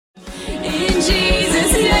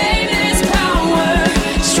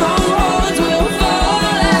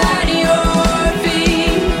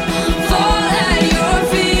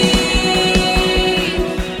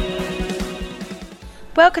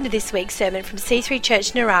Welcome to this week's sermon from C3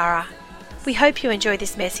 Church Narara. We hope you enjoy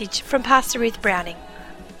this message from Pastor Ruth Browning.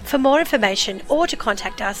 For more information or to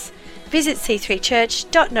contact us, visit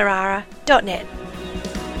c3church.narara.net.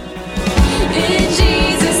 In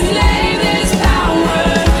Jesus' name there's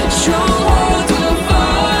power. Strongholds will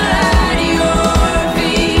fall at your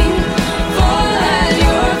feet. Fall at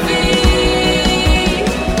your feet.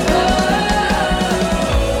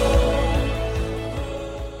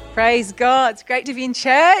 Praise God. It's great to be in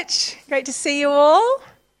church. Great to see you all.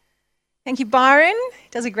 Thank you, Byron. He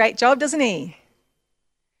does a great job, doesn't he?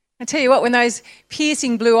 I tell you what, when those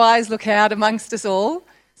piercing blue eyes look out amongst us all,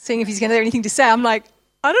 seeing if he's going to have anything to say, I'm like,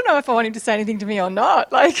 I don't know if I want him to say anything to me or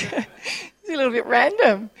not. Like, it's a little bit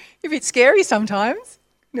random, a bit scary sometimes.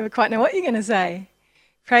 You never quite know what you're going to say.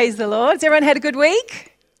 Praise the Lord. Has everyone had a good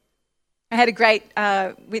week? I had a great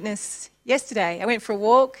witness yesterday. I went for a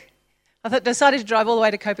walk. Decided to drive all the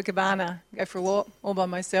way to Copacabana, go for a walk all by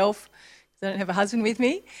myself because I don't have a husband with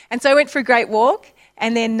me. And so I went for a great walk,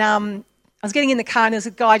 and then I was getting in the car and there was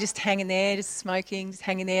a guy just hanging there, just smoking, just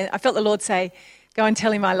hanging there. I felt the Lord say, go and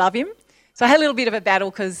tell him I love him. So I had a little bit of a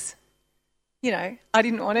battle because, you know, I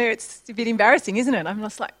didn't want to. It's a bit embarrassing, isn't it? I'm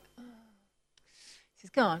just like, oh.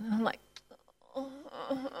 He's gone. And I'm like,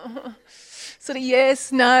 oh. Sort of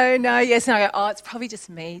yes, no, yes. And I go, oh, it's probably just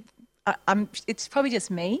me. It's probably just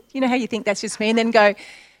me. You know how you think that's just me? And then go,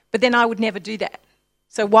 but then I would never do that.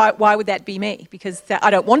 So why would that be me? Because I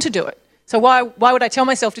don't want to do it. So why would I tell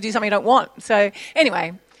myself to do something I don't want? So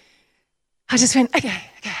anyway, I just went, okay.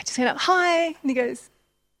 I just went up, hi. And he goes,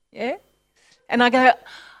 yeah. And I go,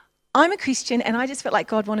 I'm a Christian, and I just felt like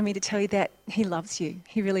God wanted me to tell you that he loves you.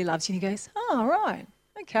 He really loves you. And he goes, oh, right.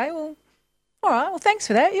 Okay, well, all right. Well, thanks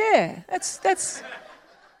for that. Yeah, that's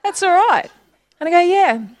all right. And I go,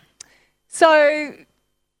 yeah. So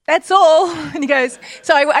that's all. And he goes,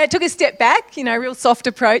 so I took a step back, you know, real soft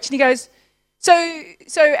approach. And he goes, so,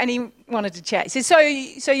 and he wanted to chat. He says,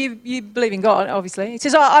 so you believe in God, obviously. He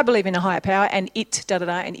says, oh, I believe in a higher power and it,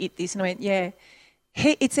 da-da-da, and it this. And I went, yeah.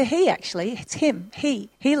 It's a he, actually. It's him. He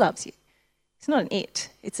loves you. It's not an it.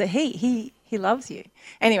 It's a he. He loves you.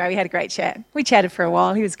 Anyway, we had a great chat. We chatted for a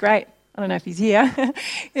while. He was great. I don't know if he's here.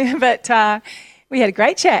 But we had a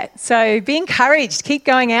great chat. So be encouraged. Keep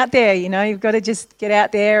going out there, you know. You've got to just get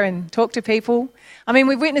out there and talk to people. I mean,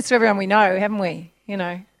 we've witnessed to everyone we know, haven't we? You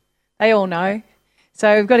know, they all know.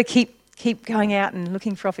 So we've got to keep going out and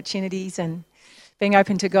looking for opportunities and being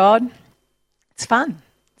open to God. It's fun.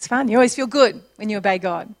 It's fun. You always feel good when you obey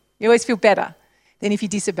God. You always feel better than if you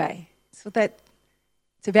disobey. So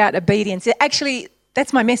it's about obedience. Actually,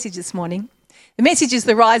 that's my message this morning. The message is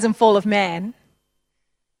the rise and fall of man.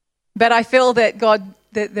 But I feel that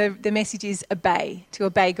the message is to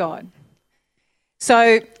obey God.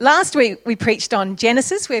 So last week we preached on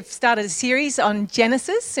Genesis. We've started a series on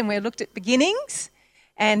Genesis and we looked at beginnings.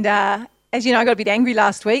 And as you know, I got a bit angry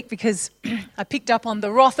last week because I picked up on the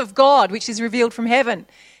wrath of God, which is revealed from heaven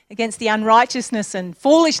against the unrighteousness and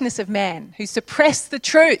foolishness of man who suppress the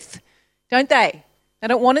truth, don't they? They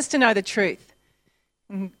don't want us to know the truth.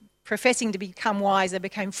 And professing to become wise, they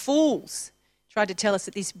became fools. Tried to tell us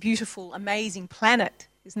that this beautiful, amazing planet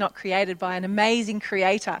is not created by an amazing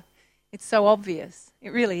creator. It's so obvious.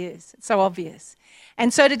 It really is. It's so obvious.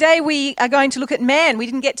 And so today we are going to look at man. We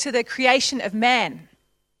didn't get to the creation of man.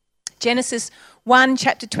 Genesis 1,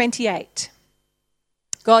 chapter 28.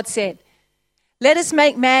 God said, let us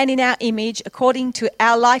make man in our image according to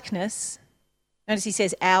our likeness. Notice he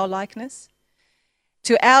says our likeness.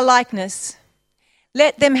 To our likeness.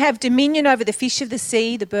 Let them have dominion over the fish of the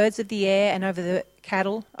sea, the birds of the air, and over the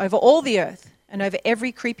cattle, over all the earth, and over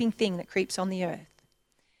every creeping thing that creeps on the earth.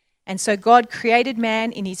 And so God created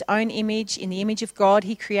man in his own image. In the image of God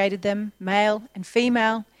he created them, male and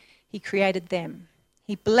female, he created them.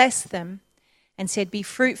 He blessed them and said, be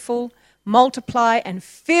fruitful, multiply, and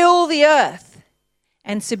fill the earth,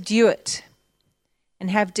 and subdue it, and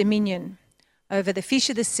have dominion over the fish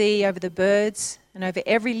of the sea, over the birds, and over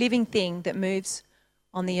every living thing that moves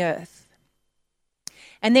on the earth.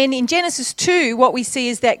 And then in Genesis 2, what we see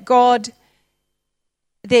is that God,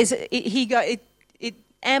 it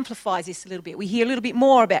amplifies this a little bit. We hear a little bit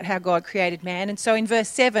more about how God created man. And so in verse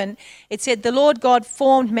 7, it said, the Lord God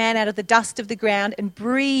formed man out of the dust of the ground and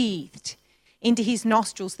breathed into his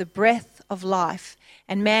nostrils the breath of life,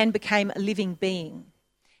 and man became a living being.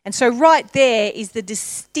 And so right there is the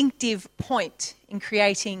distinctive point in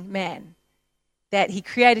creating man, that he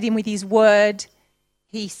created him with his word.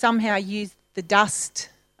 He somehow used the dust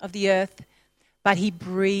of the earth, but he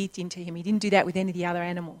breathed into him. He didn't do that with any of the other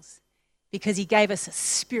animals because he gave us a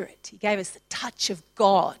spirit. He gave us the touch of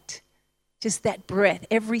God, just that breath.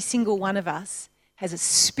 Every single one of us has a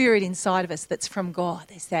spirit inside of us that's from God.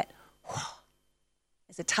 There's that,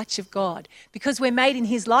 there's a touch of God because we're made in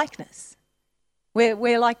his likeness.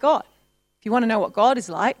 We're like God. If you want to know what God is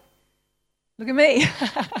like, look at me.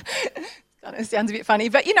 Kind of sounds a bit funny,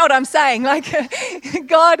 but you know what I'm saying. Like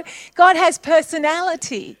God has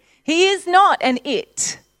personality. He is not an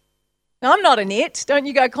it. Now, I'm not an it. Don't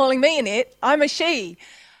you go calling me an it. I'm a she.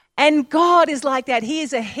 And God is like that. He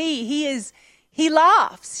is a he. He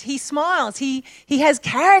laughs. He smiles. He has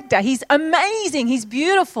character. He's amazing. He's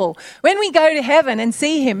beautiful. When we go to heaven and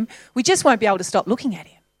see him, we just won't be able to stop looking at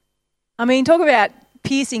him. I mean, talk about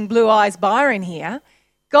piercing blue eyes Byron here.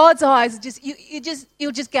 God's eyes,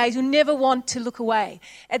 you'll just gaze. You'll never want to look away.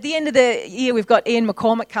 At the end of the year, we've got Ian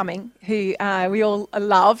McCormick coming, who we all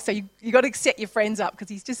love. So you got to set your friends up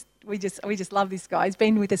because we just love this guy. He's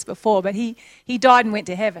been with us before, but he died and went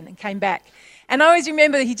to heaven and came back. And I always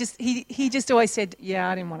remember that he just always said, "Yeah,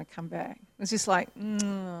 I didn't want to come back." It was just like,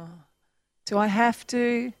 do I have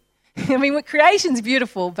to? I mean, creation's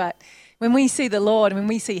beautiful, but when we see the Lord and when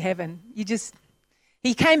we see heaven,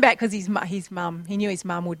 He came back because his mum, he knew his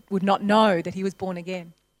mum would not know that he was born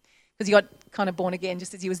again because he got kind of born again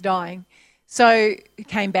just as he was dying. So he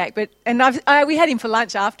came back. We had him for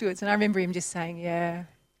lunch afterwards, and I remember him just saying, yeah.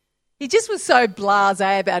 He just was so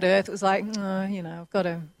blasé about earth. It was like, I've got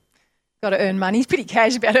to earn money. He's pretty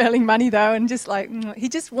cash about earning money though, and just like, he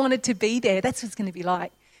just wanted to be there. That's what it's going to be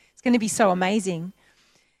like. It's going to be so amazing.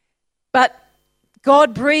 But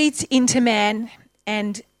God breathed into man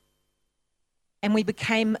and we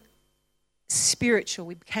became spiritual.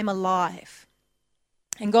 We became alive.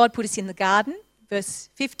 And God put us in the garden. Verse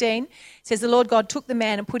 15 says, the Lord God took the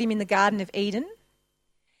man and put him in the Garden of Eden.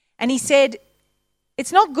 And he said,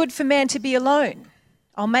 it's not good for man to be alone.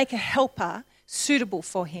 I'll make a helper suitable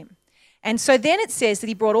for him. And so then it says that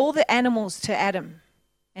he brought all the animals to Adam.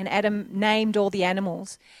 And Adam named all the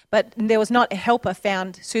animals, but there was not a helper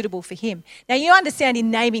found suitable for him. Now you understand in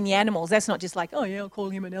naming the animals, that's not just like, oh yeah, I'll call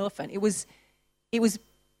him an elephant. It was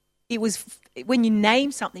when you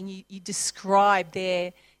name something, you describe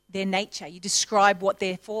their nature. You describe what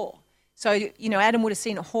they're for. So, Adam would have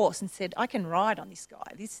seen a horse and said, I can ride on this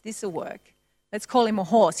guy. This will work. Let's call him a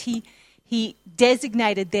horse. He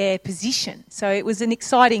designated their position. So it was an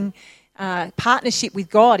exciting partnership with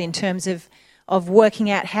God in terms of working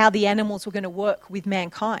out how the animals were going to work with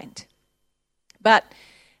mankind. But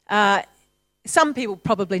some people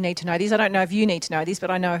probably need to know this. I don't know if you need to know this,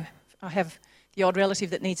 but I know I have the odd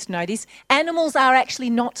relative that needs to know this. Animals are actually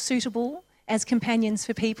not suitable as companions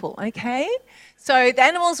for people, okay? So the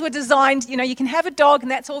animals were designed, you can have a dog and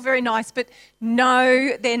that's all very nice, but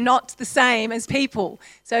no, they're not the same as people.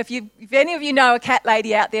 So if any of you know a cat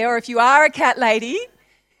lady out there, or if you are a cat lady,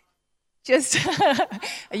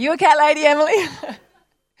 are you a cat lady, Emily?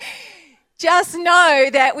 Just know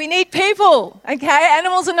that we need people, okay?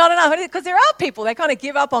 Animals are not enough because there are people. They kind of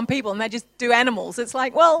give up on people and they just do animals. It's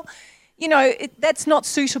like, well, that's not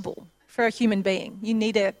suitable for a human being. You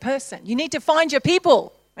need a person. You need to find your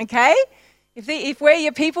people, okay? If we're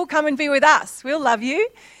your people, come and be with us. We'll love you.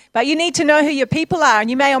 But you need to know who your people are. And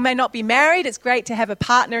you may or may not be married. It's great to have a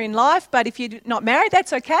partner in life. But if you're not married,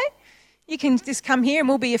 that's okay. You can just come here and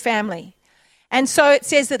we'll be your family. And so it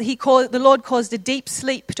says that the Lord caused a deep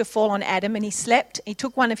sleep to fall on Adam, and he slept. He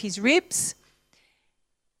took one of his ribs,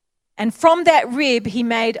 and from that rib he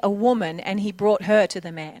made a woman, and he brought her to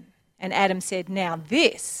the man. And Adam said, now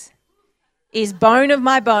this is bone of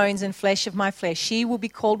my bones and flesh of my flesh. She will be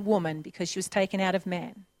called woman because she was taken out of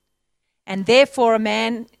man. And therefore a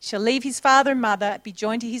man shall leave his father and mother, be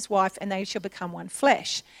joined to his wife, and they shall become one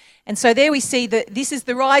flesh. And so there we see that this is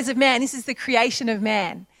the rise of man. This is the creation of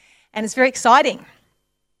man. And it's very exciting.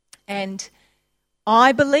 And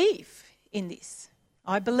I believe in this.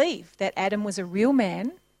 I believe that Adam was a real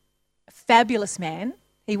man, a fabulous man.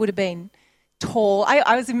 He would have been tall.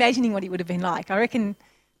 I was imagining what he would have been like. I reckon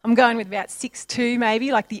I'm going with about 6'2",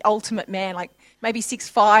 maybe, like the ultimate man, like maybe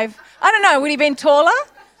 6'5". I don't know, would he have been taller?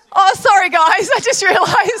 Oh, sorry, guys, I just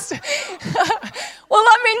realised. Well,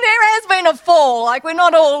 I mean, there has been a fall. Like, we're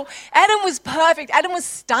not all... Adam was perfect. Adam was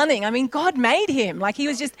stunning. I mean, God made him. Like, he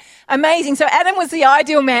was just amazing. So Adam was the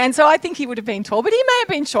ideal man, so I think he would have been tall, but he may have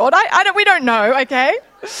been short. We don't know, okay?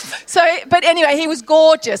 So, but anyway, he was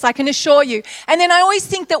gorgeous, I can assure you. And then I always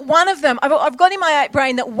think that one of them... I've got in my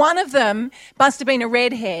brain that one of them must have been a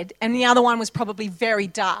redhead and the other one was probably very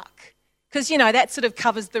dark. Because, that sort of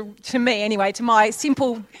covers to me anyway, to my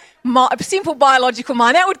simple biological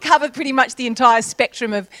mind, that would cover pretty much the entire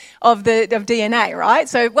spectrum of DNA, right?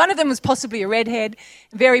 So one of them was possibly a redhead,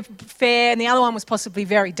 very fair, and the other one was possibly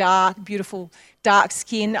very dark, beautiful, dark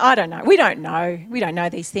skin. I don't know. We don't know. We don't know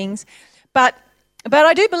these things. But But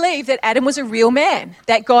I do believe that Adam was a real man,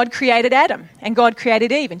 that God created Adam and God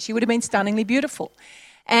created Eve, and she would have been stunningly beautiful.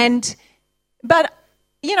 But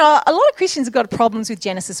you know, a lot of Christians have got problems with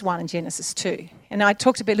Genesis 1 and Genesis 2. And I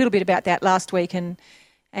talked a little bit about that last week, and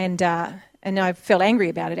I felt angry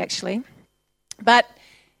about it, actually. But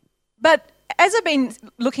as I've been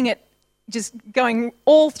looking at just going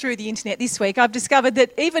all through the internet this week, I've discovered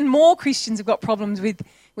that even more Christians have got problems with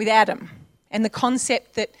Adam and the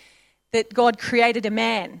concept that God created a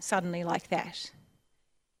man suddenly like that.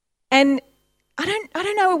 And I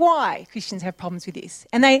don't know why Christians have problems with this.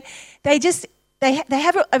 And they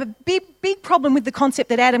have a big problem with the concept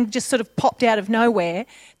that Adam just sort of popped out of nowhere.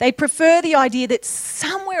 They prefer the idea that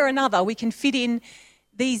somewhere or another we can fit in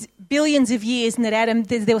these billions of years and that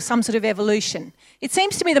there was some sort of evolution. It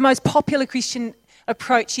seems to me the most popular Christian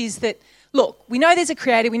approach is that, look, we know there's a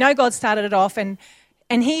creator, we know God started it off and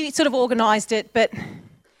he sort of organised it, but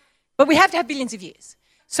we have to have billions of years.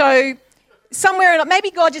 So somewhere,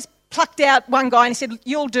 maybe God just plucked out one guy and he said,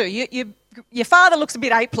 you'll do. Your father looks a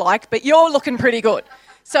bit ape-like, but you're looking pretty good.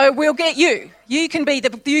 So we'll get you. You can be the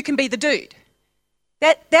dude.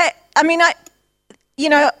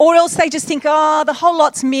 Or else they just think, the whole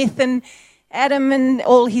lot's myth, and Adam and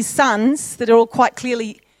all his sons that are all quite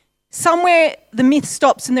clearly somewhere the myth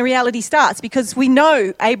stops and the reality starts, because we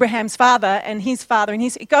know Abraham's father and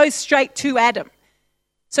it goes straight to Adam.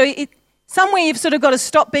 So somewhere you've sort of got to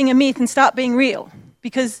stop being a myth and start being real,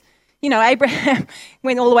 because Abraham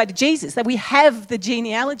went all the way to Jesus, that we have the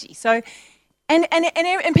genealogy. So, and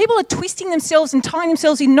people are twisting themselves and tying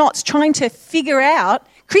themselves in knots trying to figure out,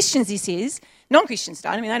 Christians this is, non-Christians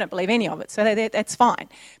don't, they don't believe any of it, so that's fine.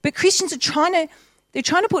 But Christians are trying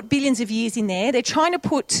to put billions of years in there. They're trying to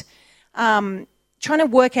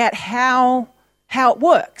work out how it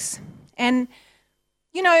works. And,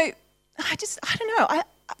 I don't know,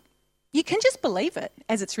 you can just believe it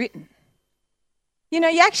as it's written.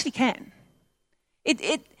 You actually can.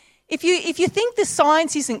 If you think the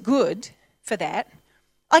science isn't good for that,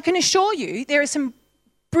 I can assure you there are some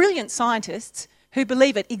brilliant scientists who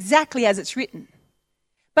believe it exactly as it's written.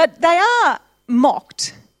 But they are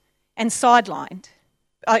mocked and sidelined.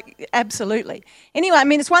 Absolutely. Anyway,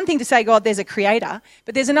 it's one thing to say, God, there's a creator,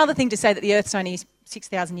 but there's another thing to say that the earth's only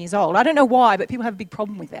 6,000 years old. I don't know why, but people have a big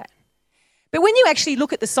problem with that. But when you actually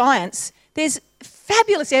look at the science, there's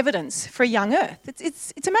fabulous evidence for a young earth.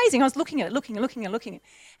 It's amazing. I was looking at it.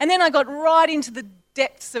 And then I got right into the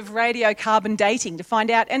depths of radiocarbon dating to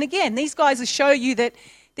find out. And again, these guys will show you that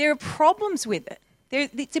there are problems with it.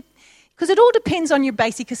 Because it all depends on your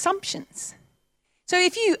basic assumptions. So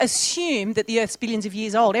if you assume that the earth's billions of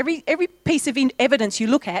years old, every piece of evidence you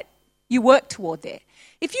look at, you work toward there.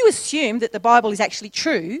 If you assume that the Bible is actually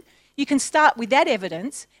true, you can start with that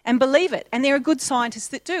evidence and believe it. And there are good scientists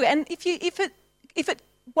that do. And if it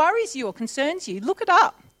worries you or concerns you, look it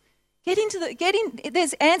up.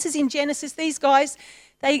 There's answers in Genesis. These guys,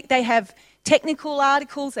 they have technical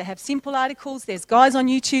articles, they have simple articles. There's guys on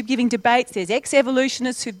YouTube giving debates. There's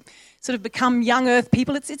ex-evolutionists who sort of become young earth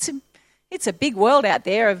people. It's a big world out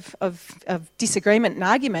there of disagreement and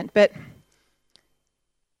argument. But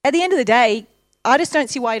at the end of the day, I just don't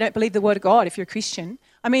see why you don't believe the word of God if you're a Christian.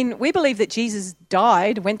 We believe that Jesus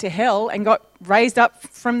died, went to hell, and got raised up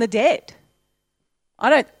from the dead.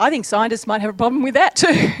 I think scientists might have a problem with that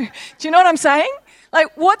too. Do you know what I'm saying?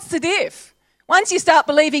 What's the diff? Once you start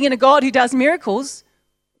believing in a God who does miracles,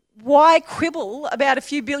 why quibble about a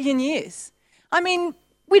few billion years?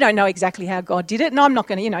 We don't know exactly how God did it, and I'm not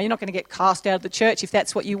going to, you're not going to get cast out of the church if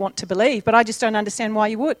that's what you want to believe, but I just don't understand why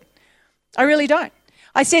you would. I really don't.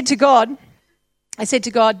 I said to God, why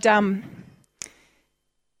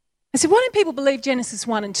don't people believe Genesis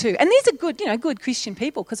 1 and 2? And these are good Christian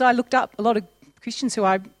people, because I looked up a lot of Christians who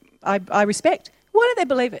I respect. Why don't they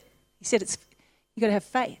believe it? He said you've got to have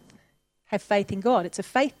faith. Have faith in God. It's a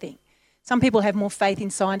faith thing. Some people have more faith in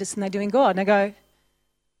scientists than they do in God. And I go,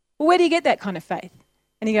 well, where do you get that kind of faith?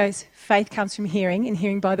 And he goes, faith comes from hearing, and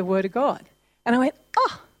hearing by the word of God. And I went,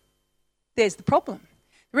 there's the problem.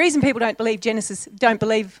 The reason people don't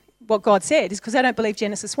believe what God said is because they don't believe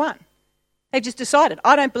Genesis 1. They've just decided,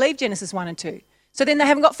 I don't believe Genesis 1 and 2. So then they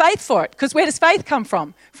haven't got faith for it, because where does faith come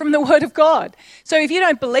from? From the word of God. So if you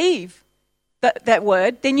don't believe that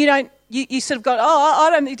word, then you sort of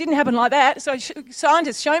got, it didn't happen like that. So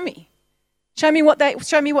scientists, show me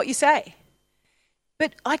what you say.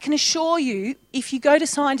 But I can assure you, if you go to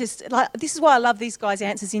scientists, this is why I love these guys'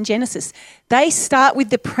 answers in Genesis. They start with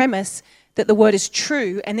the premise that the word is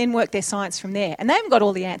true and then work their science from there. And they haven't got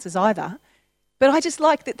all the answers either. But I just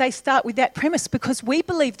like that they start with that premise, because we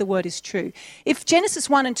believe the word is true. If Genesis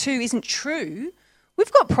 1 and 2 isn't true,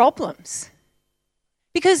 we've got problems.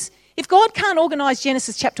 Because if God can't organise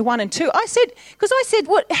Genesis chapter 1 and 2, another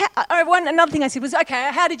thing I said was,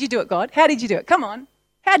 okay, how did you do it, God? How did you do it? Come on.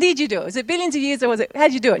 How did you do it? Was it billions of years or how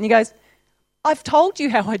did you do it? And he goes, I've told you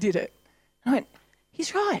how I did it. I went,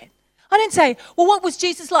 he's right. I didn't say, well, what was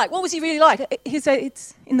Jesus like? What was he really like? He said,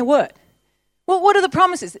 it's in the Word. Well, what are the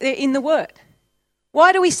promises? They're in the Word.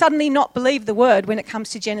 Why do we suddenly not believe the Word when it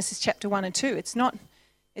comes to Genesis chapter 1 and 2? It's not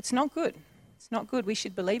good. It's not good. We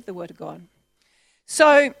should believe the Word of God.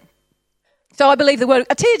 So I believe the Word.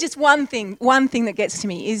 I'll tell you just one thing that gets to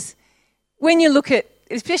me is when you look at,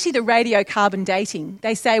 especially the radiocarbon dating,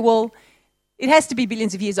 they say, well, it has to be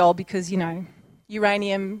billions of years old because,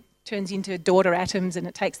 uranium turns into daughter atoms and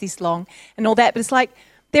it takes this long and all that. But it's like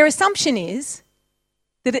their assumption is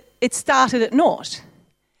that it started at naught.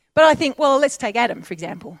 But I think, well, let's take Adam, for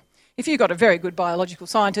example. If you got a very good biological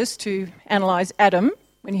scientist to analyse Adam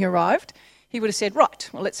when he arrived, he would have said, right,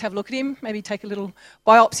 well, let's have a look at him, maybe take a little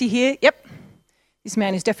biopsy here. Yep, this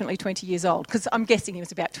man is definitely 20 years old, because I'm guessing he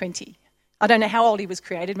was about 20. I don't know how old he was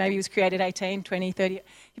created. Maybe he was created 18, 20, 30.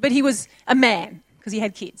 But he was a man, because he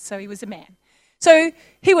had kids, so he was a man. So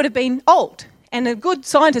he would have been old. And a good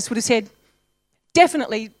scientist would have said,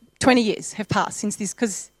 definitely 20 years have passed since this,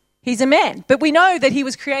 because he's a man. But we know that he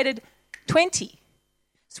was created 20,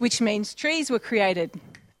 which means trees were created.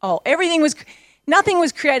 Nothing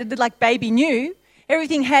was created like baby new.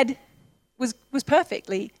 Everything was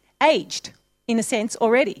perfectly aged, in a sense,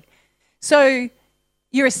 already. So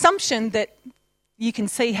your assumption that you can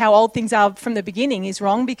see how old things are from the beginning is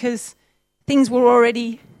wrong, because things were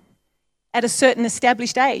already at a certain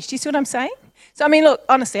established age. Do you see what I'm saying? So, I mean, look,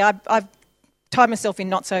 honestly, I've tied myself in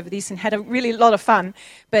knots over this and had a really lot of fun.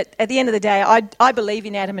 But at the end of the day, I believe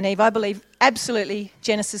in Adam and Eve. I believe absolutely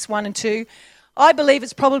Genesis 1 and 2. I believe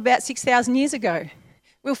it's probably about 6,000 years ago.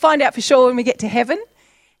 We'll find out for sure when we get to heaven.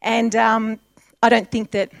 And I don't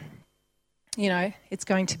think that, it's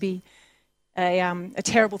going to be a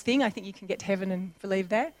terrible thing. I think you can get to heaven and believe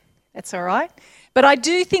that. That's all right. But I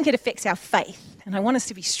do think it affects our faith. And I want us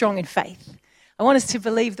to be strong in faith. I want us to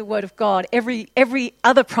believe the Word of God, every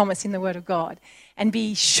other promise in the Word of God, and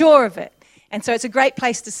be sure of it. And so it's a great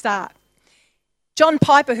place to start. John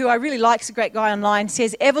Piper, who I really like, is a great guy online,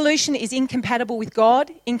 says evolution is incompatible with God,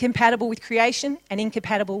 incompatible with creation, and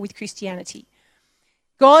incompatible with Christianity.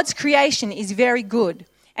 God's creation is very good.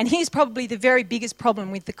 And here's probably the very biggest problem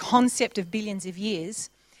with the concept of billions of years,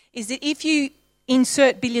 is that if you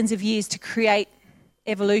insert billions of years to create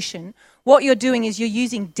evolution, what you're doing is you're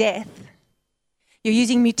using death, you're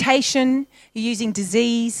using mutation, you're using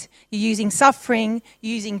disease, you're using suffering,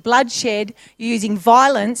 you're using bloodshed, you're using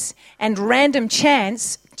violence and random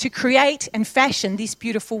chance to create and fashion this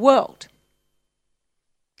beautiful world.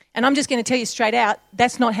 And I'm just going to tell you straight out,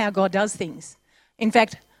 that's not how God does things. In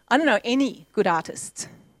fact, I don't know any good artists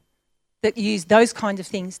that use those kinds of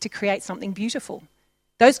things to create something beautiful.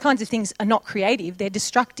 Those kinds of things are not creative, they're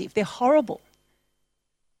destructive, they're horrible.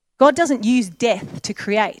 God doesn't use death to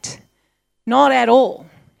create. Not at all.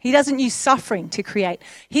 He doesn't use suffering to create.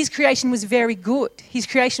 His creation was very good. His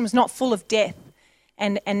creation was not full of death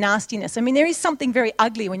and nastiness. I mean, there is something very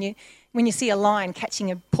ugly when you see a lion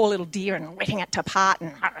catching a poor little deer and ripping it apart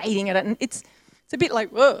and eating it. And it's a bit like,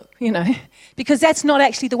 whoa, because that's not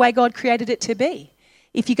actually the way God created it to be.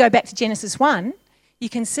 If you go back to Genesis 1, you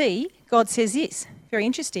can see God says this. Very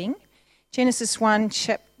interesting. Genesis 1,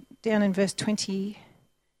 down in verse 29,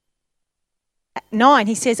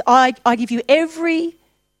 he says, I give you every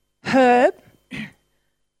herb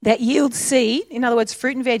that yields seed, in other words,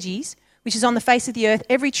 fruit and veggies, which is on the face of the earth,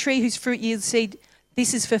 every tree whose fruit yields seed,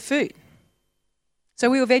 this is for food. So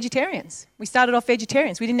we were vegetarians. We started off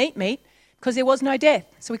vegetarians. We didn't eat meat because there was no death,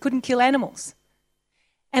 so we couldn't kill animals.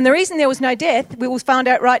 And the reason there was no death, we will find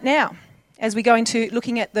out right now as we go into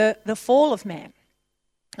looking at the fall of man.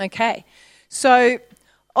 Okay, so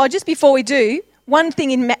just before we do, one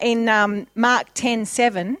thing in Mark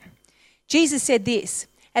 10:7, Jesus said this,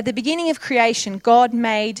 at the beginning of creation, God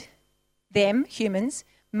made them, humans,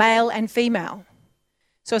 male and female.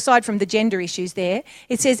 So aside from the gender issues there,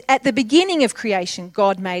 it says at the beginning of creation,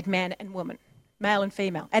 God made man and woman, male and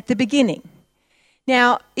female, at the beginning.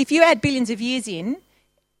 Now, if you add billions of years in,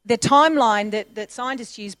 the timeline that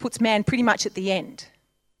scientists use puts man pretty much at the end.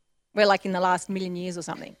 We're like in the last 1,000,000 years or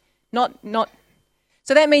something.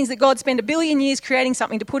 So that means that God spent 1 billion years creating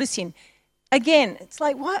something to put us in. Again, it's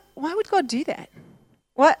like, why would God do that?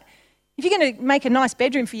 What? If you're going to make a nice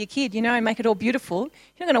bedroom for your kid, and make it all beautiful,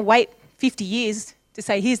 you're not going to wait 50 years to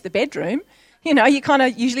say, here's the bedroom. You kind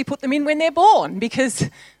of usually put them in when they're born, because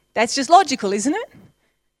that's just logical, isn't it?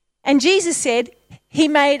 And Jesus said he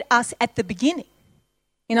made us at the beginning.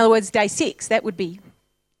 In other words, day 6, that would be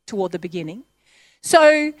toward the beginning.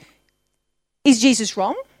 So is Jesus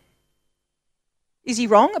wrong? Is he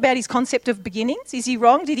wrong about his concept of beginnings? Is he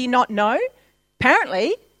wrong? Did he not know?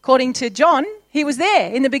 Apparently, according to John, he was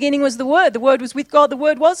there. In the beginning was the Word. The Word was with God. The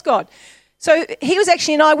Word was God. So he was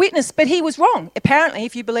actually an eyewitness, but he was wrong, apparently,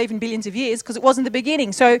 if you believe in billions of years, because it wasn't the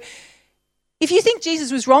beginning. So if you think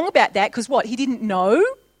Jesus was wrong about that, because what, he didn't know?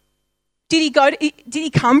 Did he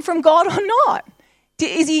come from God or not?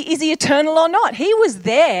 Is he eternal or not? He was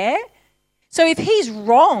there. So if he's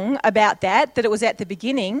wrong about that it was at the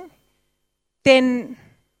beginning, then,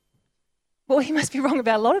 well, he must be wrong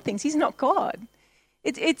about a lot of things. He's not God.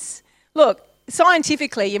 Look,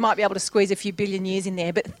 scientifically, you might be able to squeeze a few billion years in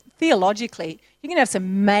there, but theologically, you're going to have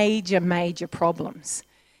some major, major problems.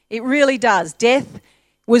 It really does. Death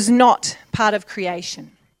was not part of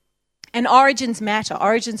creation. And origins matter.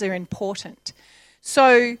 Origins are important.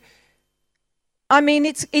 So, I mean,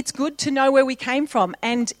 it's good to know where we came from.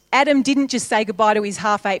 And Adam didn't just say goodbye to his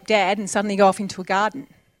half-ape dad and suddenly go off into a garden.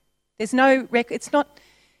 There's no record.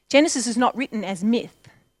 Genesis is not written as myth.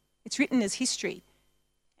 It's written as history.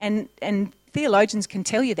 And theologians can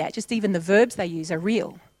tell you that. Just even the verbs they use are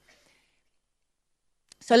real.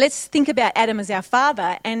 So let's think about Adam as our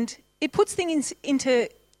father, and it puts things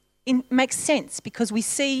makes sense because we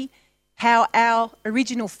see how our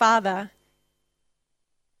original father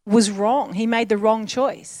was wrong. He made the wrong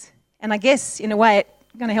choice. And I guess, in a way, it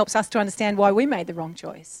kind of helps us to understand why we made the wrong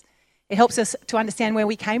choice. It helps us to understand where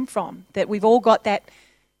we came from, that we've all got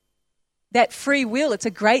that free will. It's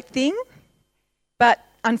a great thing, but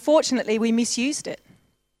unfortunately we misused it.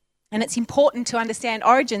 And it's important to understand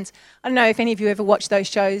origins. I don't know if any of you ever watch those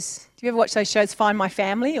shows. Do you ever watch those shows, Find My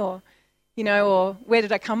Family, or Where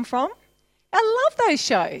Did I Come From? I love those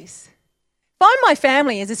shows. Find My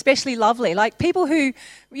Family is especially lovely. Like people who,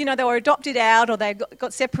 they were adopted out or they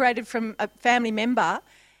got separated from a family member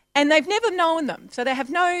and they've never known them. So they have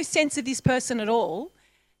no sense of this person at all.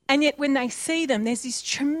 And yet when they see them, there's this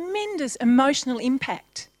tremendous emotional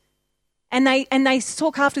impact. And they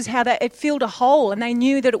talk afterwards how it filled a hole and they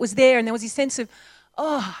knew that it was there and there was this sense of,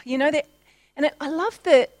 I love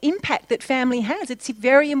the impact that family has. It's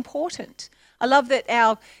very important. I love that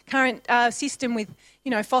our current system with,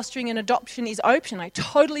 fostering and adoption is open. I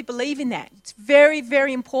totally believe in that. It's very,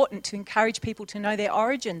 very important to encourage people to know their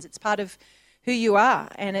origins. It's part of who you are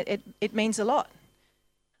and it means a lot.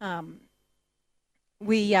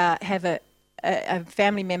 We have a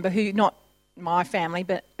family member who, not my family,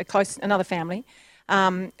 but another family,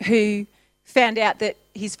 who found out that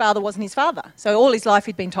his father wasn't his father. So all his life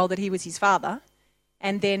he'd been told that he was his father.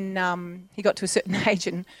 And then he got to a certain age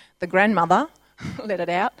and the grandmother let it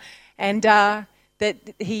out. And that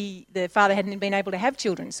the father hadn't been able to have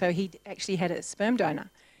children. So he actually had a sperm donor.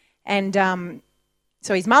 And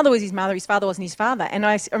so his mother was his mother, his father wasn't his father. And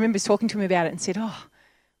I remember talking to him about it and said,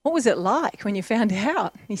 what was it like when you found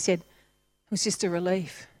out? He said, it was just a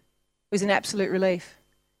relief. It was an absolute relief.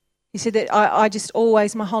 He said that I just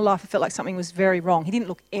always, my whole life, I felt like something was very wrong. He didn't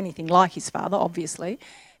look anything like his father, obviously,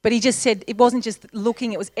 but he just said it wasn't just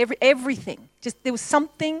looking, it was everything. Just there was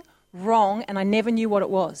something wrong and I never knew what it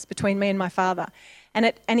was between me and my father.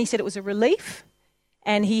 And he said it was a relief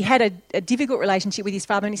and he had a difficult relationship with his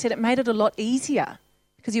father and he said it made it a lot easier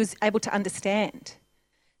because he was able to understand.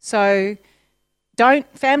 So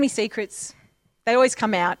family secrets, they always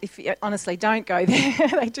come out. Honestly, don't go there.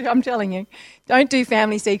 They do, I'm telling you. Don't do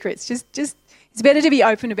family secrets. Just it's better to be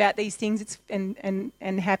open about these things and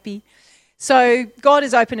happy. So God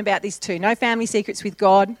is open about this too. No family secrets with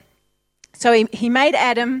God. So he made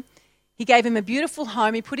Adam. He gave him a beautiful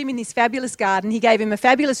home. He put him in this fabulous garden. He gave him a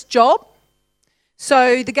fabulous job.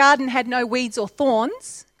 So the garden had no weeds or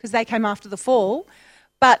thorns because they came after the fall.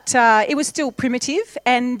 But it was still primitive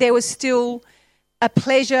and there was still a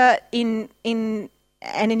pleasure in and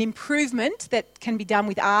an improvement that can be done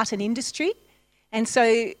with art and industry. And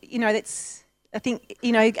so, that's, I think,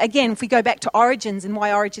 again, if we go back to origins and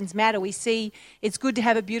why origins matter, we see it's good to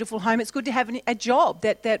have a beautiful home. It's good to have a job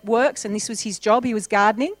that works. And this was his job. He was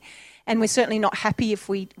gardening. And we're certainly not happy if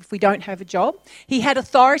we don't have a job. He had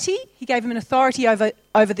authority. He gave him an authority over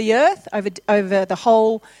the earth, over the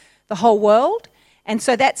whole world. And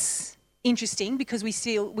so that's interesting because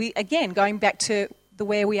we again, going back to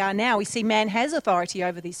where we are now, we see man has authority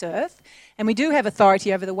over this earth and we do have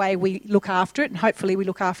authority over the way we look after it and hopefully we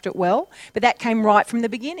look after it well. But that came right from the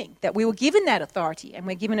beginning, that we were given that authority and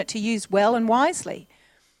we're given it to use well and wisely.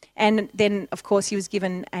 And then, of course, he was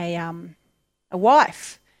given a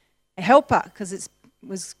wife, a helper, because it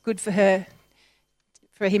was good for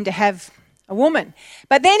him to have a woman.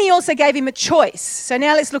 But then he also gave him a choice. So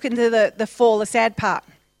now let's look into the fall, the sad part.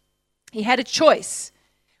 He had a choice.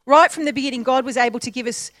 Right from the beginning, God was able to give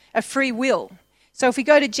us a free will. So if we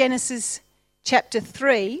go to Genesis chapter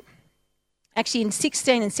 3, actually in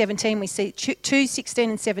 16 and 17, we see 2, 16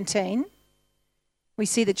 and 17, we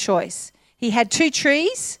see the choice. He had 2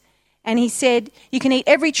 trees, and he said, you can eat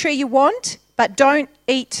every tree you want, but don't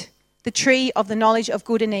eat the tree of the knowledge of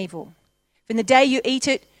good and evil. For in the day you eat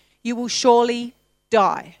it, you will surely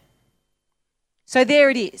die. So there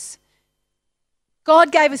it is.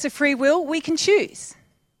 God gave us a free will. We can choose.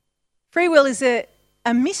 Free will is a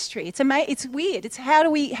mystery. It's weird. It's how do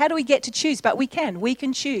we get to choose? But we can. We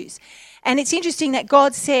can choose. And it's interesting that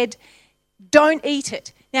God said, don't eat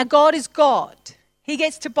it. Now, God is God. He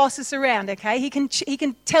gets to boss us around, okay? He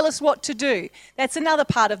can tell us what to do. That's another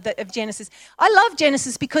part of Genesis. I love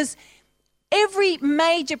Genesis because every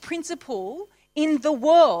major principle in the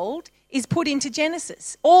world is put into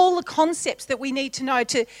Genesis. All the concepts that we need to know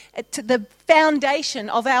to the foundation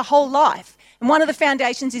of our whole life. And one of the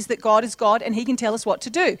foundations is that God is God and he can tell us what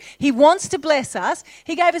to do. He wants to bless us.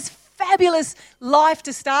 He gave us fabulous life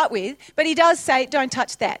to start with, but he does say, don't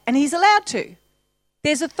touch that. And he's allowed to.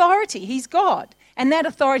 There's authority. He's God. And that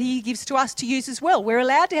authority he gives to us to use as well. We're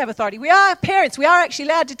allowed to have authority. We are parents. We are actually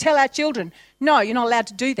allowed to tell our children, no, you're not allowed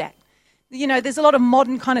to do that. You know, there's a lot of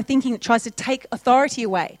modern kind of thinking that tries to take authority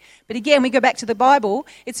away. But again, we go back to the Bible.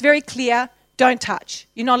 It's very clear, don't touch.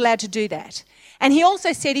 You're not allowed to do that. And he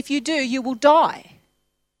also said, if you do, you will die.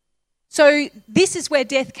 So this is where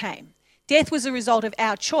death came. Death was a result of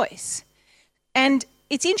our choice. And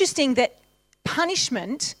it's interesting that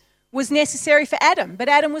punishment was necessary for Adam, but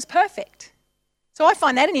Adam was perfect. So I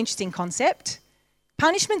find that an interesting concept.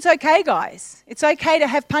 Punishment's okay, guys. It's okay to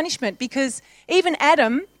have punishment because even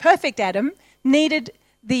Adam, perfect Adam, needed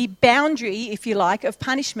the boundary, if you like, of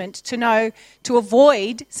punishment to know to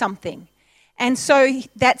avoid something. And so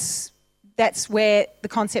that's where the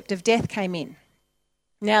concept of death came in.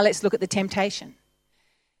 Now let's look at the temptation.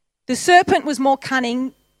 The serpent was more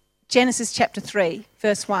cunning, Genesis chapter 3,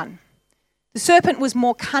 verse 1. The serpent was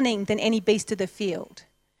more cunning than any beast of the field.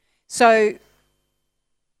 So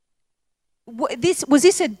was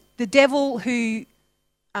this the devil who,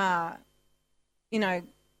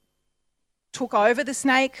 took over the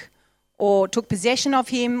snake or took possession of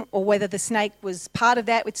him, or whether the snake was part of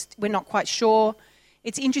that? We're not quite sure.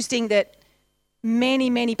 It's interesting that many,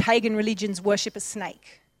 many pagan religions worship a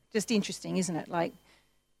snake. Just interesting, isn't it? Like,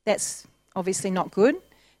 that's obviously not good,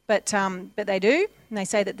 but they do, and they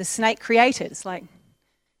say that the snake created. It's like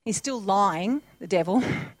he's still lying, the devil,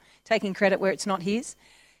 taking credit where it's not his.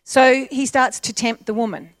 So he starts to tempt the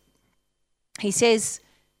woman. He says,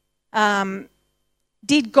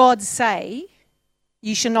 did God say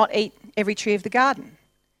you shall not eat every tree of the garden?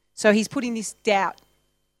 So he's putting this doubt,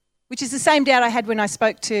 which is the same doubt I had when I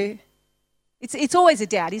spoke to... It's always a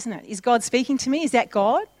doubt, isn't it? Is God speaking to me? Is that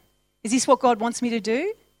God? Is this what God wants me to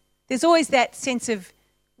do? There's always that sense of,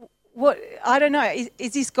 I don't know,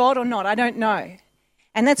 is this God or not? I don't know.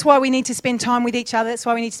 And that's why we need to spend time with each other. That's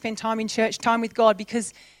why we need to spend time in church, time with God,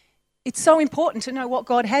 because it's so important to know what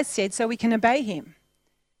God has said so we can obey him.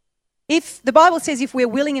 If the Bible says if we're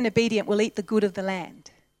willing and obedient, we'll eat the good of the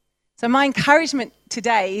land. So my encouragement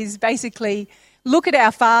today is basically look at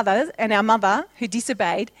our father and our mother who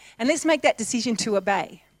disobeyed, and let's make that decision to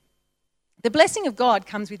obey. The blessing of God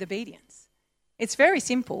comes with obedience. It's very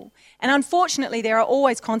simple. And unfortunately, there are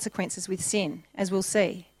always consequences with sin, as we'll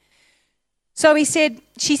see. So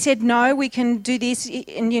she said, no, we can do this.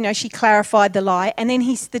 And, she clarified the lie. And then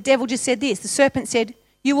the devil just said this. The serpent said,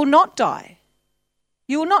 you will not die.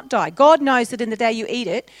 You will not die. God knows that in the day you eat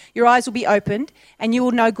it, your eyes will be opened and you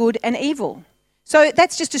will know good and evil. So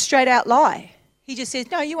that's just a straight out lie. He just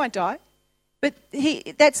says, no, you won't die. But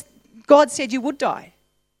God said you would die.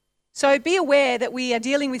 So be aware that we are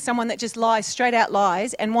dealing with someone that just lies, straight out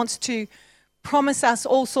lies, and wants to promise us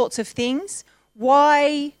all sorts of things.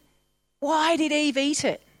 Why did Eve eat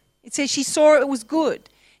it? It says she saw it was good.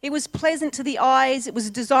 It was pleasant to the eyes. It was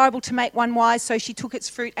desirable to make one wise, so she took its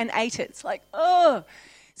fruit and ate it. It's like, oh.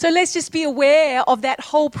 So let's just be aware of that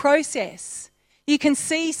whole process. You can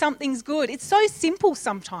see something's good. It's so simple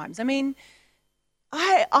sometimes. I mean,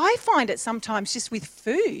 I find it sometimes just with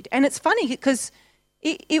food. And it's funny because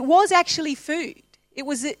it was actually food. There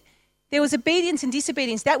was obedience and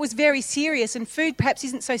disobedience. That was very serious, and food perhaps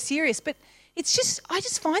isn't so serious. But I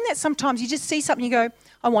just find that sometimes you just see something, you go,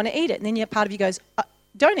 I want to eat it. And then part of you goes,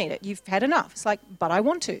 don't eat it. You've had enough. It's like, but I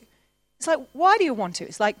want to. It's like, why do you want to?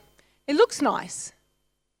 It's like, it looks nice.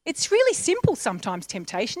 It's really simple sometimes,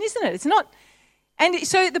 temptation, isn't it? It's not... And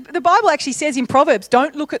so the Bible actually says in Proverbs,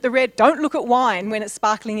 don't look at wine when it's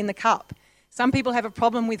sparkling in the cup. Some people have a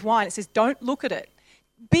problem with wine. It says, don't look at it.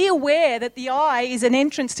 be aware that the eye is an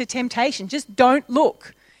entrance to temptation. Just don't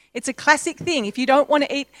look. It's a classic thing. If you don't want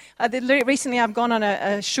to eat, recently I've gone on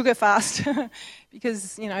a sugar fast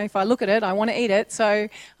because, if I look at it, I want to eat it. So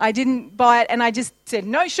I didn't buy it and I just said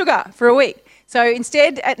no sugar for a week. So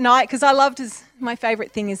instead at night, because my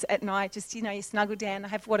favourite thing is at night, just, you snuggle down. I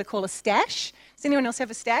have what I call a stash. Does anyone else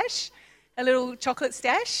have a stash? A little chocolate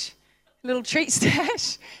stash? A little treat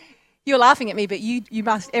stash? You're laughing at me, but you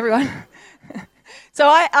must, everyone. So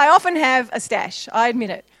I often have a stash, I admit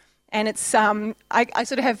it. And it's I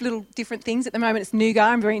sort of have little different things. At the moment it's nougat.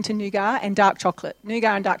 I'm very into nougat and dark chocolate.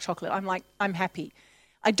 Nougat and dark chocolate. I'm happy.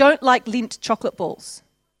 I don't like Lindt chocolate balls.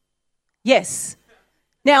 Yes.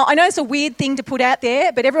 Now, I know it's a weird thing to put out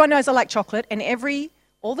there, but everyone knows I like chocolate, and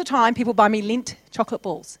all the time people buy me Lindt chocolate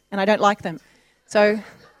balls, and I don't like them. So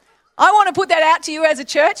I want to put that out to you as a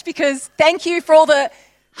church, because thank you for all the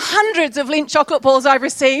hundreds of Lindt chocolate balls I've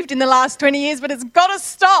received in the last 20 years, but it's got to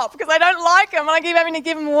stop because I don't like them and I keep having to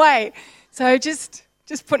give them away. So just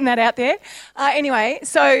putting that out there. Anyway,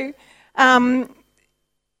 so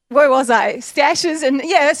where was I? Stashes and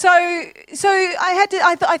so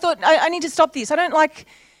I thought I need to stop this. I don't like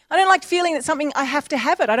feeling that something I have to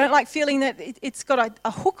have it. I don't like feeling that it's got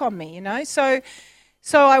a hook on me, So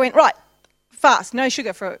I went, right, fast, no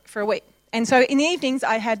sugar for a week. And so in the evenings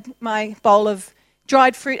I had my bowl of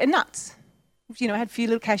dried fruit and nuts. I had a few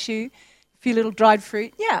little cashew, a few little dried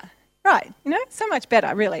fruit. Yeah, right. So much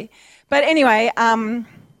better, really. But anyway, so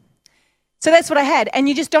that's what I had. And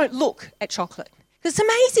you just don't look at chocolate. Because it's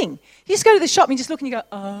amazing. You just go to the shop and you just look and you go,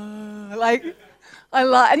 oh, I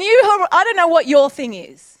don't know what your thing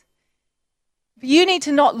is. But you need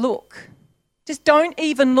to not look. Just don't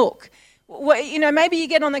even look. Maybe you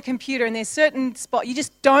get on the computer and there's certain spot, you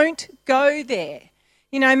just don't go there.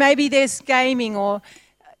 Maybe there's gaming, or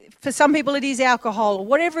for some people it is alcohol, or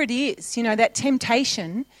whatever it is, that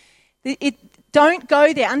temptation. Don't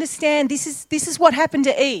go there. Understand, this is what happened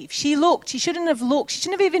to Eve. She looked. She shouldn't have looked. She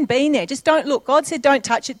shouldn't have even been there. Just don't look. God said don't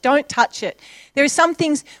touch it. Don't touch it. There are some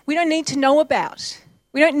things we don't need to know about.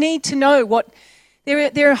 We don't need to know what...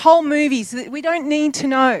 There are whole movies that we don't need to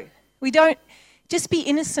know. We don't... Just be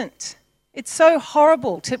innocent. It's so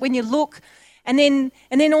horrible when you look... And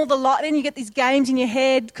then all the light, then you get these games in your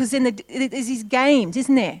head, because then there's these games,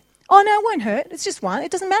 isn't there? Oh no, it won't hurt. It's just one.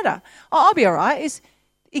 It doesn't matter. Oh, I'll be all right. It's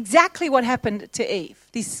exactly what happened to Eve.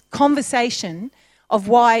 This conversation of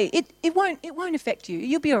why it won't affect you.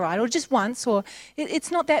 You'll be all right, or just once, or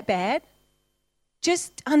it's not that bad.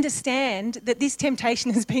 Just understand that this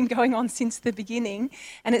temptation has been going on since the beginning,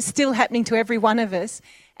 and it's still happening to every one of us.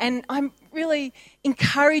 And I really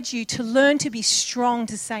encourage you to learn to be strong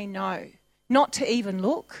to say no. Not to even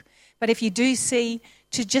look, but if you do see,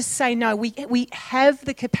 to just say no. We have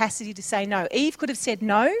the capacity to say no. Eve could have said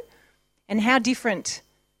no, and how different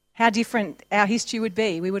our history would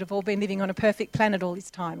be. We would have all been living on a perfect planet all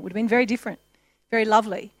this time. It would have been very different, very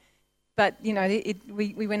lovely. But,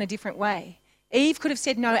 we went a different way. Eve could have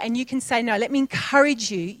said no, and you can say no. Let me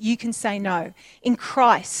encourage you, you can say no. In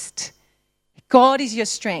Christ, God is your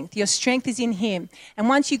strength. Your strength is in Him. And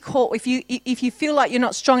once you if you feel like you're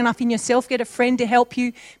not strong enough in yourself, get a friend to help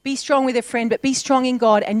you. Be strong with a friend, but be strong in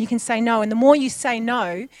God, and you can say no. And the more you say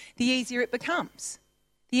no, the easier it becomes.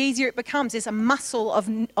 The easier it becomes. There's a muscle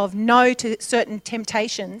of no to certain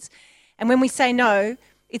temptations. And when we say no,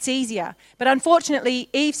 it's easier. But unfortunately,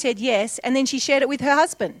 Eve said yes, and then she shared it with her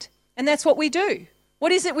husband. And that's what we do.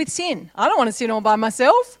 What is it with sin? I don't want to sin all by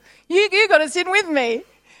myself. You got to sin with me.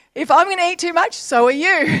 If I'm going to eat too much, so are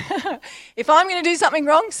you. If I'm going to do something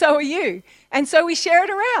wrong, so are you. And so we share it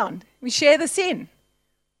around. We share the sin.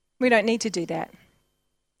 We don't need to do that.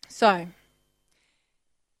 So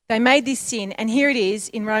they made this sin, and here it is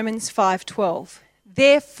in Romans 5:12.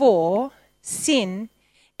 Therefore, sin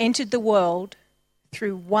entered the world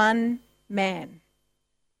through one man.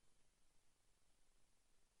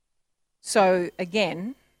 So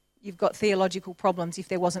again, you've got theological problems if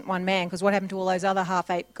there wasn't one man, because what happened to all those other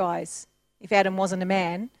half-ape guys? If Adam wasn't a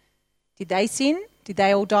man, did they sin? Did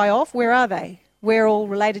they all die off? Where are they? We're all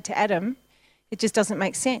related to Adam. It just doesn't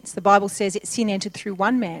make sense. The Bible says sin entered through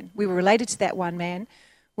one man. We were related to that one man.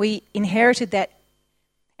 We inherited that.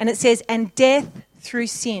 And it says, and death through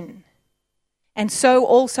sin. And so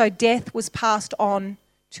also death was passed on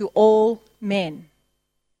to all men,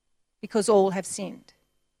 because all have sinned.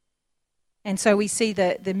 And so we see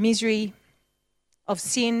the misery of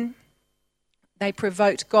sin. They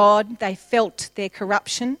provoked God. They felt their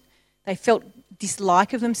corruption. They felt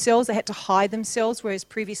dislike of themselves. They had to hide themselves, whereas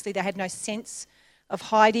previously they had no sense of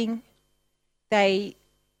hiding. They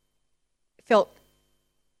felt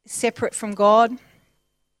separate from God.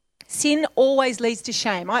 Sin always leads to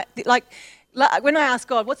shame. Like when I ask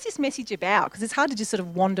God, what's this message about? Because it's hard to just sort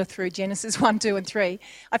of wander through Genesis 1, 2 and 3.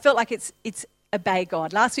 I felt like it's obey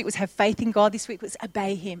God. Last week was have faith in God. This week was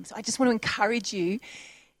obey him. So I just want to encourage you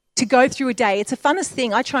to go through a day. It's the funnest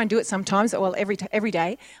thing. I try and do it sometimes. Well, every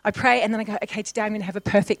day. I pray and then I go, okay, today I'm going to have a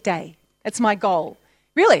perfect day. That's my goal.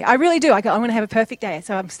 Really, I really do. I go, I want to have a perfect day.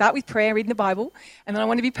 So I start with prayer, reading the Bible, and then I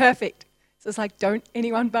want to be perfect. So it's like, don't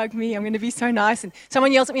anyone bug me. I'm going to be so nice. And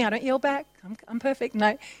someone yells at me, I don't yell back. I'm perfect.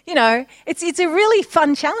 No, it's a really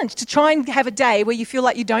fun challenge to try and have a day where you feel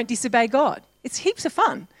like you don't disobey God. It's heaps of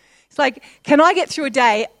fun. It's like, can I get through a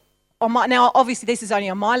day on my... Now, obviously, this is only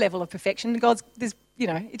on my level of perfection.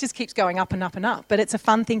 It just keeps going up and up and up. But it's a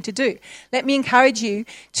fun thing to do. Let me encourage you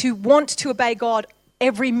to want to obey God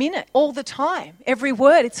every minute, all the time, every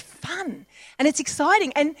word. It's fun and it's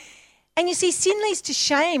exciting. And you see, sin leads to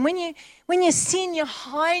shame. When you sin, you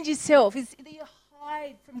hide yourself. You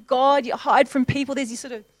hide from God, you hide from people. There's this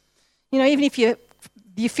sort of, even if you're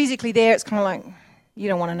physically there, it's kind of like, you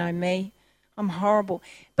don't want to know me. I'm horrible.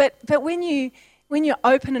 But when you're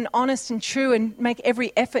open and honest and true and make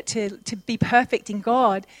every effort to be perfect in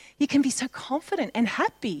God, you can be so confident and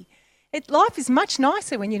happy. Life is much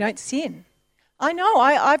nicer when you don't sin. I know.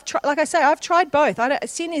 I've tried both.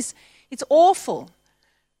 Sin it's awful.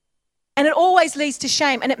 And it always leads to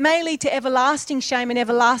shame. And it may lead to everlasting shame and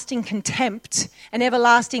everlasting contempt and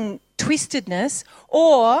everlasting twistedness.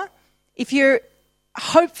 Or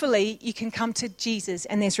hopefully you can come to Jesus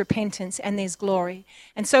and there's repentance and there's glory.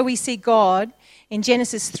 And so we see God in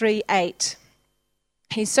Genesis 3:8.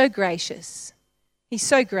 He's so gracious. He's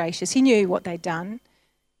so gracious. He knew what they'd done.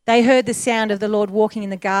 They heard the sound of the Lord walking in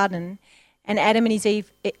the garden, and Adam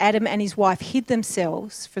and his wife hid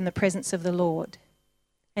themselves from the presence of the Lord.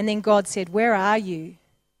 And then God said, "Where are you?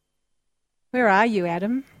 Where are you,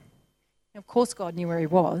 Adam?" And of course God knew where he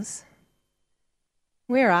was.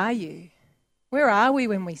 Where are you? Where are we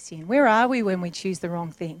when we sin? Where are we when we choose the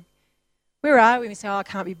wrong thing? Where are we when we say, I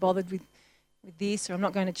can't be bothered with this, or I'm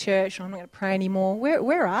not going to church, or I'm not going to pray anymore?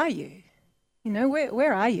 Where are you?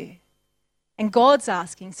 Where are you? And God's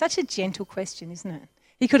asking such a gentle question, isn't it?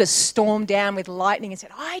 He could have stormed down with lightning and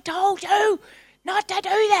said, I told you not to do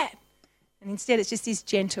that. And instead it's just this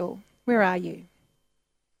gentle, where are you?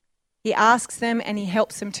 He asks them and he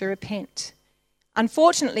helps them to repent.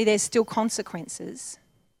 Unfortunately, there's still consequences.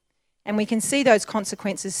 And we can see those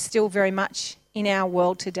consequences still very much in our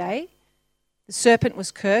world today. The serpent was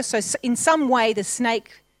cursed. So in some way, the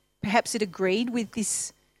snake, perhaps it agreed with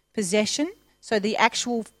this possession. So the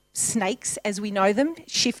actual snakes, as we know them,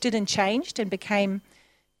 shifted and changed and became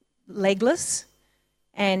legless.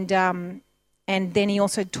 And then he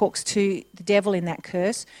also talks to the devil in that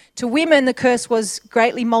curse. To women, the curse was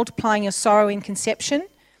greatly multiplying your sorrow in conception,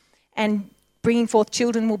 and bringing forth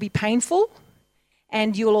children will be painful,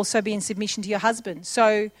 and you will also be in submission to your husband.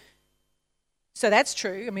 So that's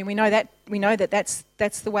true. I mean, we know that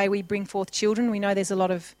that's the way we bring forth children. We know there's a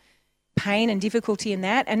lot of pain and difficulty in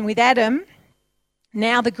that. And with Adam,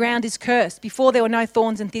 now the ground is cursed. Before there were no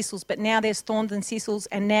thorns and thistles, but now there's thorns and thistles,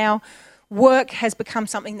 and now work has become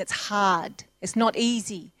something that's hard. It's not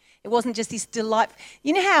easy. It wasn't just this delight.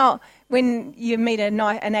 You know how when you meet an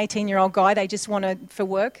 18-year-old guy, they just want to, for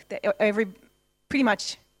work, pretty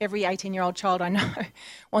much every 18-year-old child I know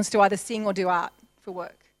wants to either sing or do art for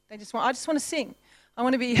work. I just want to sing. I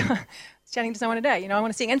want to be chatting to someone today, I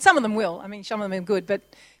want to sing. And some of them will. I mean, some of them are good, but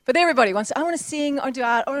everybody wants to, I want to sing, I want to do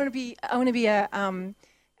art, I want to be an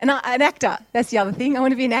actor. That's the other thing. I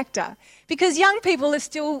want to be an actor. Because young people are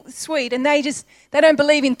still sweet and they don't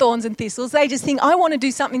believe in thorns and thistles. They just think, I want to do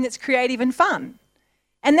something that's creative and fun.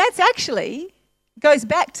 And that's actually goes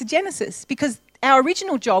back to Genesis, because our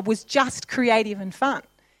original job was just creative and fun.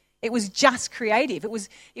 It was just creative. It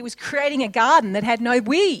was creating a garden that had no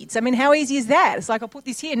weeds. I mean, how easy is that? It's like, I'll put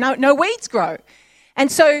this here, no weeds grow. And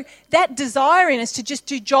so that desire in us to just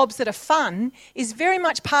do jobs that are fun is very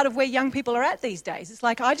much part of where young people are at these days. It's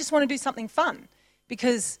like, I just want to do something fun,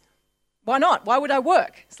 because why not? Why would I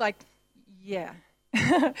work? It's like, yeah.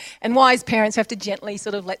 And wise parents have to gently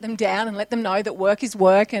sort of let them down and let them know that work is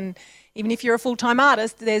work, and even if you're a full-time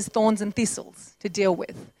artist, there's thorns and thistles to deal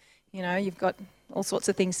with. You've got all sorts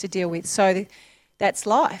of things to deal with. So that's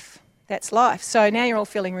life. That's life. So now you're all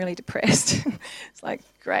feeling really depressed. It's like,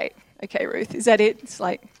 great. Okay, Ruth, is that it? It's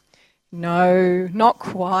like, no, not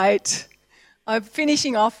quite. I'm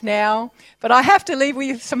finishing off now, but I have to leave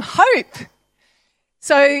with some hope.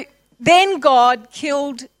 So then God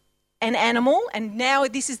killed an animal, and now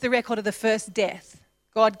this is the record of the first death.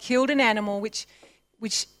 God killed an animal, which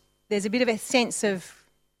there's a bit of a sense of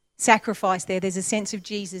sacrifice there. There's a sense of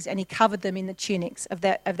Jesus, and he covered them in the tunics of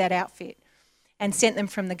that outfit and sent them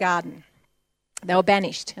from the garden. They were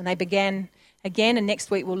banished, and they began again, and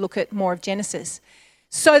next week we'll look at more of Genesis.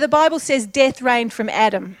 So the Bible says death reigned from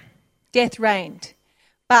Adam. Death reigned.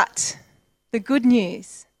 But the good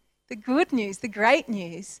news, the great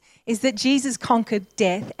news is that Jesus conquered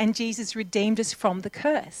death and Jesus redeemed us from the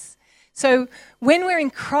curse. So when we're in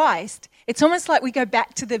Christ, it's almost like we go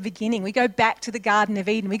back to the beginning. We go back to the Garden of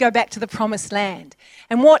Eden. We go back to the promised land.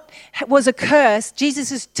 And what was a curse, Jesus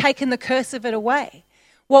has taken the curse of it away.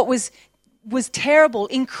 What was terrible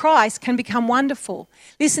in Christ can become wonderful.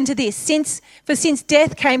 Listen to this. Since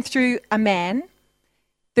death came through a man,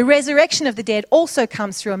 the resurrection of the dead also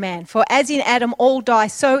comes through a man. For as in Adam all die,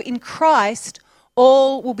 so in Christ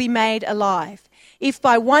all will be made alive. If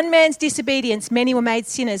by one man's disobedience many were made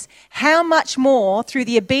sinners, how much more through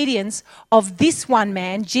the obedience of this one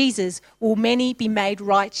man, Jesus, will many be made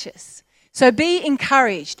righteous? So be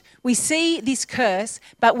encouraged. We see this curse,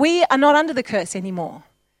 but we are not under the curse anymore.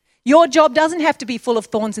 Your job doesn't have to be full of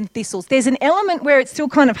thorns and thistles. There's an element where it's still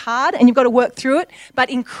kind of hard and you've got to work through it,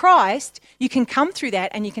 but in Christ, you can come through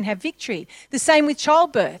that and you can have victory. The same with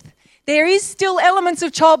childbirth. There is still elements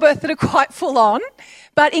of childbirth that are quite full on,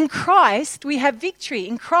 but in Christ, we have victory.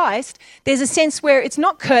 In Christ, there's a sense where it's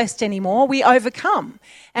not cursed anymore. We overcome.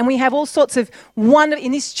 And we have all sorts of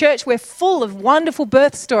in this church, we're full of wonderful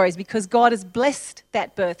birth stories because God has blessed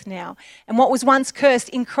that birth now. And what was once cursed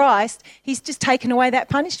in Christ, he's just taken away that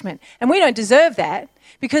punishment. And we don't deserve that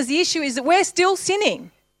because the issue is that we're still sinning.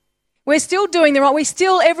 We're still doing the wrong. We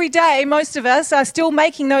still, every day, most of us are still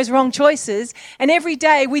making those wrong choices. And every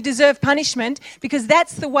day we deserve punishment because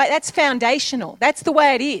that's the way, that's foundational. That's the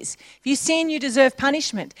way it is. If you sin, you deserve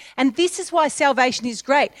punishment. And this is why salvation is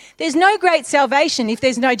great. There's no great salvation if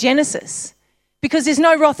there's no Genesis. Because there's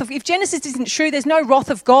no if Genesis isn't true, there's no wrath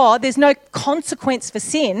of God, there's no consequence for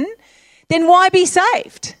sin, then why be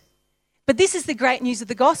saved? But this is the great news of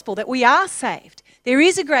the gospel, that we are saved. There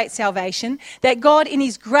is a great salvation, that God in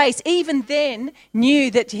his grace even then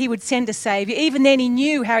knew that he would send a saviour. Even then he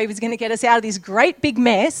knew how he was going to get us out of this great big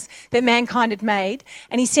mess that mankind had made.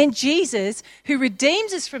 And he sent Jesus, who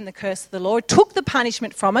redeems us from the curse of the law, took the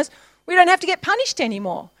punishment from us. We don't have to get punished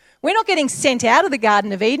anymore. We're not getting sent out of the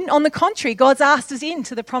Garden of Eden. On the contrary, God's asked us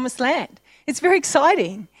into the promised land. It's very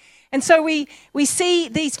exciting. And so we see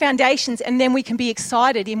these foundations, and then we can be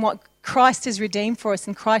excited in what Christ has redeemed for us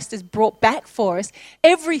and Christ has brought back for us.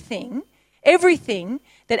 Everything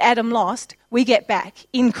that Adam lost, we get back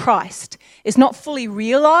in Christ. It's not fully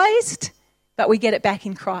realised, but we get it back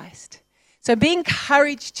in Christ. So be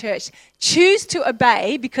encouraged, church. Choose to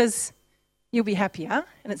obey because you'll be happier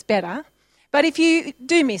and it's better. But if you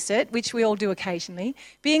do miss it, which we all do occasionally,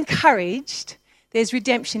 be encouraged. There's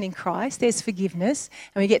redemption in Christ, there's forgiveness,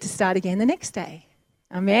 and we get to start again the next day.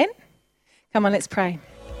 Amen? Come on, let's pray.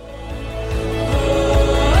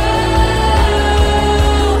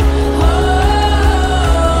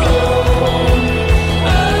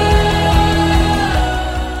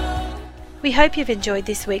 We hope you've enjoyed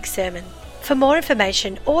this week's sermon. For more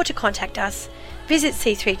information or to contact us, visit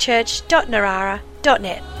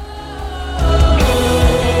c3church.narara.net.